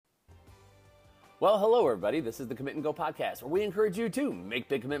Well, hello, everybody. This is the Commit and Go podcast, where we encourage you to make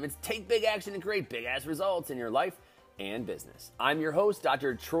big commitments, take big action, and create big-ass results in your life and business. I'm your host,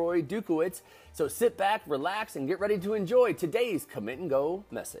 Dr. Troy Dukowitz. So sit back, relax, and get ready to enjoy today's Commit and Go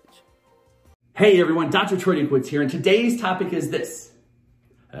message. Hey, everyone. Dr. Troy Dukowitz here, and today's topic is this.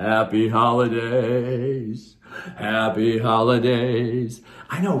 Happy holidays. Happy holidays.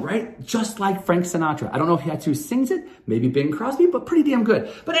 I know, right? Just like Frank Sinatra. I don't know if that's who sings it. Maybe Bing Crosby, but pretty damn good.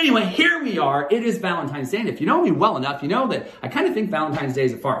 But anyway, here we are. It is Valentine's Day. And if you know me well enough, you know that I kind of think Valentine's Day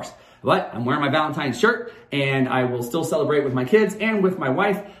is a farce. But I'm wearing my Valentine's shirt, and I will still celebrate with my kids and with my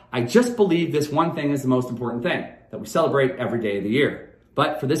wife. I just believe this one thing is the most important thing, that we celebrate every day of the year.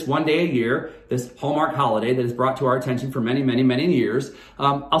 But for this one day a year, this Hallmark holiday that is brought to our attention for many, many, many years,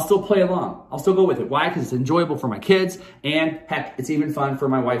 I'll still play along. I'll still go with it. Why? Because it's enjoyable for my kids, and heck, it's even fun for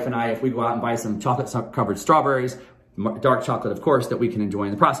my wife and I if we go out and buy some chocolate-covered strawberries, dark chocolate, of course, that we can enjoy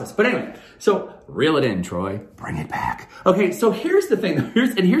in the process. But anyway, so reel it in, Troy. Bring it back. Okay, so here's the thing.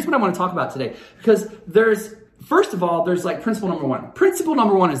 Here's what I want to talk about today. Because first of all, there's like principle number one. Principle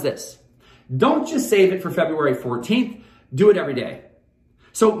number one is this. Don't just save it for February 14th. Do it every day.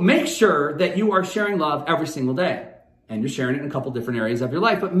 So make sure that you are sharing love every single day. And you're sharing it in a couple different areas of your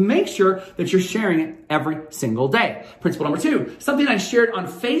life, but make sure that you're sharing it every single day. Principle number two, something I shared on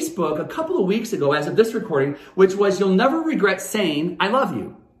Facebook a couple of weeks ago as of this recording, which was you'll never regret saying, I love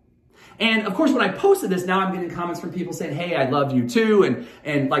you. And of course, when I posted this, now I'm getting comments from people saying, hey, I love you too.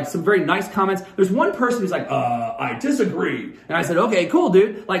 And like some very nice comments. There's one person who's like, I disagree. And I said, okay, cool,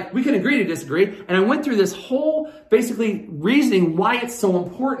 dude. Like we can agree to disagree. And I went through this whole basically reasoning why it's so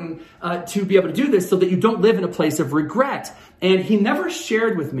important to be able to do this so that you don't live in a place of regret. And he never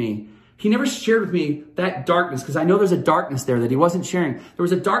shared with me that darkness, because I know there's a darkness there that he wasn't sharing. There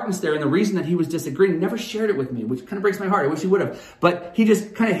was a darkness there, and the reason that he was disagreeing, he never shared it with me, which kind of breaks my heart. I wish he would have. But he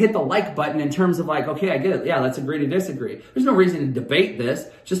just kind of hit the like button in terms of like, okay, I get it. Yeah, let's agree to disagree. There's no reason to debate this.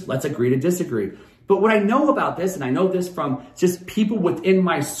 Just let's agree to disagree. But what I know about this, and I know this from just people within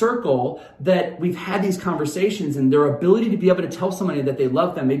my circle, that we've had these conversations and their ability to be able to tell somebody that they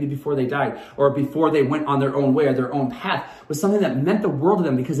love them maybe before they died or before they went on their own way or their own path was something that meant the world to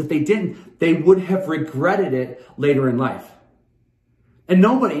them, because if they didn't, they would have regretted it later in life. And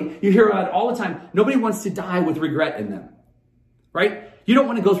you hear about it all the time, nobody wants to die with regret in them, right? You don't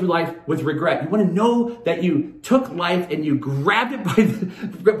want to go through life with regret. You want to know that you took life and you grabbed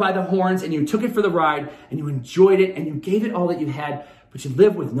it by the horns and you took it for the ride and you enjoyed it and you gave it all that you had, but you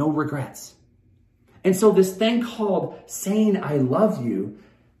live with no regrets. And so this thing called saying I love you,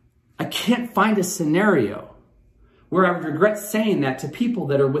 I can't find a scenario where I would regret saying that to people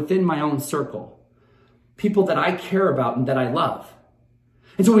that are within my own circle, people that I care about and that I love.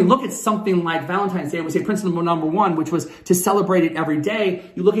 And so when we look at something like Valentine's Day, we say principle number one, which was to celebrate it every day.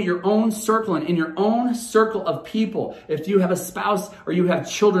 You look at your own circle, and in your own circle of people, if you have a spouse or you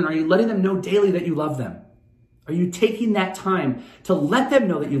have children, are you letting them know daily that you love them? Are you taking that time to let them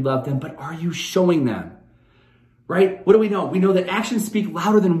know that you love them, but are you showing them? Right? What do we know? We know that actions speak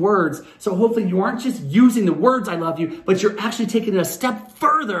louder than words. So hopefully you aren't just using the words I love you, but you're actually taking it a step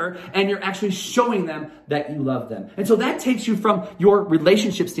further and you're actually showing them that you love them. And so that takes you from your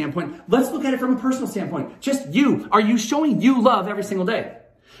relationship standpoint. Let's look at it from a personal standpoint. Just you. Are you showing you love every single day?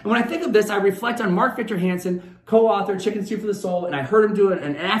 And when I think of this, I reflect on Mark Victor Hansen, co-author, Chicken Soup for the Soul, and I heard him do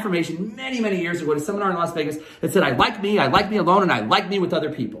an affirmation many, many years ago at a seminar in Las Vegas that said, I like me alone, and I like me with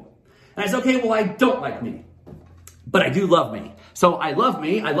other people. And I said, okay, well, I don't like me. But I do love me. So I love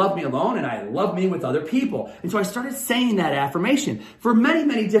me alone, and I love me with other people. And so I started saying that affirmation for many,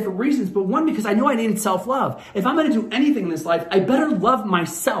 many different reasons. But one, because I knew I needed self-love. If I'm going to do anything in this life, I better love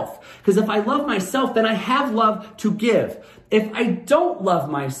myself. Because if I love myself, then I have love to give. If I don't love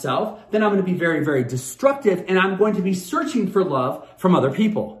myself, then I'm going to be very, very destructive, and I'm going to be searching for love from other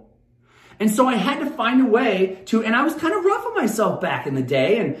people. And so I had to find a way to, and I was kind of rough on myself back in the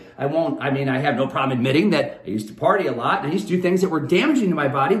day. And I have no problem admitting that I used to party a lot and I used to do things that were damaging to my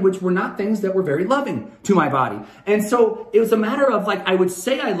body, which were not things that were very loving to my body. And so it was a matter of like, I would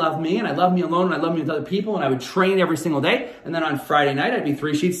say I love me and I love me alone and I love me with other people, and I would train every single day. And then on Friday night, I'd be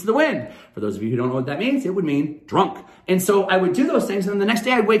 3 sheets to the wind. For those of you who don't know what that means, it would mean drunk. And so I would do those things, and then the next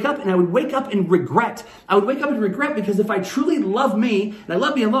day I'd wake up and I would wake up in regret. I would wake up in regret because if I truly love me and I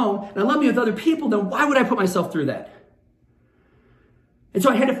love me alone and I love me with other people, then why would I put myself through that? And so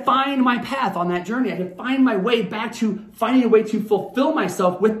I had to find my path on that journey. I had to find my way back to finding a way to fulfill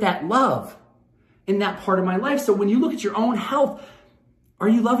myself with that love in that part of my life. So when you look at your own health, are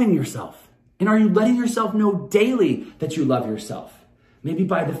you loving yourself? And are you letting yourself know daily that you love yourself? Maybe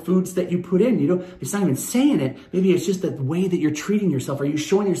by the foods that you put in. It's not even saying it. Maybe it's just the way that you're treating yourself. Are you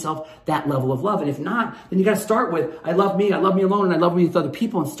showing yourself that level of love? And if not, then you got to start with, I love me alone, and I love me with other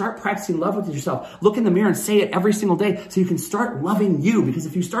people, and start practicing love with yourself. Look in the mirror and say it every single day so you can start loving you. Because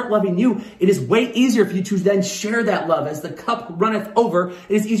if you start loving you, it is way easier for you to then share that love. As the cup runneth over, it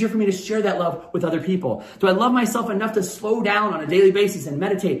is easier for me to share that love with other people. Do I love myself enough to slow down on a daily basis and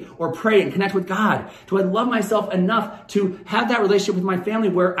meditate or pray and connect with God? Do I love myself enough to have that relationship with my family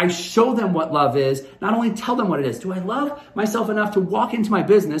where I show them what love is, not only tell them what it is? Do I love myself enough to walk into my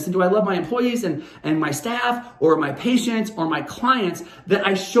business, and do I love my employees and my staff or my patients or my clients that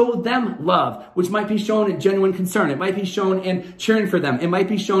I show them love, which might be shown in genuine concern. It might be shown in cheering for them. It might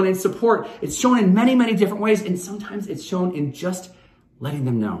be shown in support. It's shown in many, many different ways, and sometimes it's shown in just letting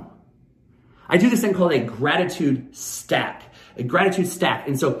them know. I do this thing called a gratitude stack. A gratitude stack.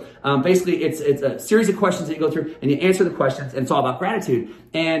 And so basically it's a series of questions that you go through and you answer the questions, and it's all about gratitude.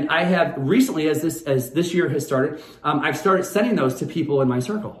 And I have recently, as this year has started, I've started sending those to people in my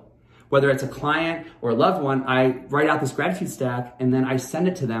circle. Whether it's a client or a loved one, I write out this gratitude stack and then I send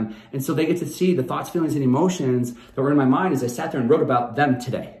it to them. And so they get to see the thoughts, feelings, and emotions that were in my mind as I sat there and wrote about them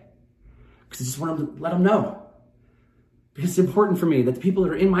today. Because I just want to let them know. Because it's important for me that the people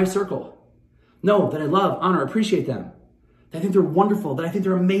that are in my circle know that I love, honor, appreciate them. That I think they're wonderful, that I think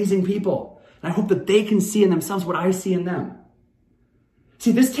they're amazing people. And I hope that they can see in themselves what I see in them.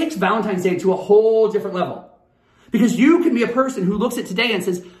 See, this takes Valentine's Day to a whole different level. Because you can be a person who looks at today and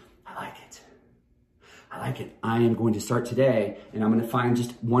says, I like it. I like it. I am going to start today, and I'm going to find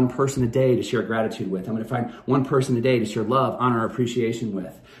just one person a day to share gratitude with. I'm going to find one person a day to share love, honor, appreciation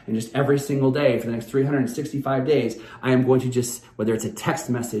with. And just every single day for the next 365 days, I am going to just, whether it's a text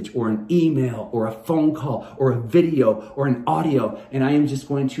message or an email or a phone call or a video or an audio, and I am just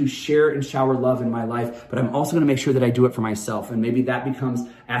going to share and shower love in my life. But I'm also going to make sure that I do it for myself. And maybe that becomes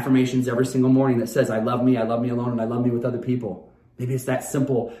affirmations every single morning that says, I love me alone, and I love me with other people. Maybe it's that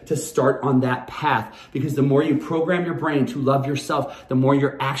simple to start on that path, because the more you program your brain to love yourself, the more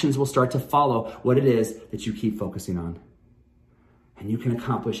your actions will start to follow what it is that you keep focusing on. And you can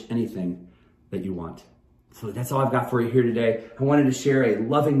accomplish anything that you want. So that's all I've got for you here today. I wanted to share a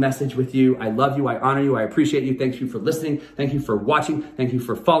loving message with you. I love you. I honor you. I appreciate you. Thank you for listening. Thank you for watching. Thank you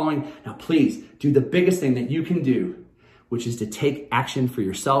for following. Now, please do the biggest thing that you can do, which is to take action for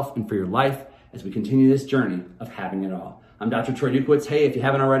yourself and for your life as we continue this journey of having it all. I'm Dr. Troy Dukowitz. Hey, if you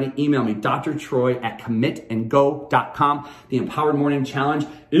haven't already, email me, drtroy@commitandgo.com. The Empowered Morning Challenge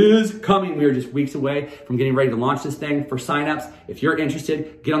is coming. We are just weeks away from getting ready to launch this thing. For signups, if you're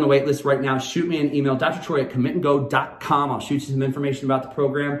interested, get on the wait list right now. Shoot me an email, drtroy@commitandgo.com. I'll shoot you some information about the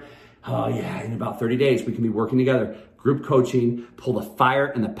program. Oh yeah, in about 30 days, we can be working together. Group coaching, pull the fire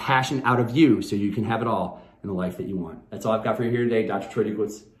and the passion out of you so you can have it all in the life that you want. That's all I've got for you here today. Dr. Troy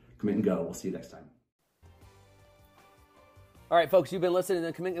Dukowitz, Commit and Go. We'll see you next time. All right, folks, you've been listening to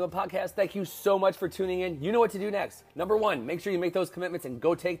the Commit and Go podcast. Thank you so much for tuning in. You know what to do next. Number one, make sure you make those commitments and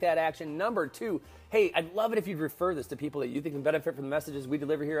go take that action. Number two, hey, I'd love it if you'd refer this to people that you think can benefit from the messages we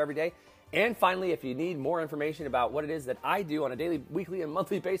deliver here every day. And finally, if you need more information about what it is that I do on a daily, weekly, and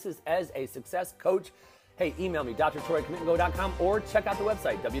monthly basis as a success coach, hey, email me, drtroy@commitandgo.com, or check out the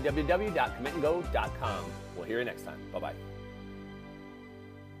website, www.commitandgo.com. We'll hear you next time. Bye-bye.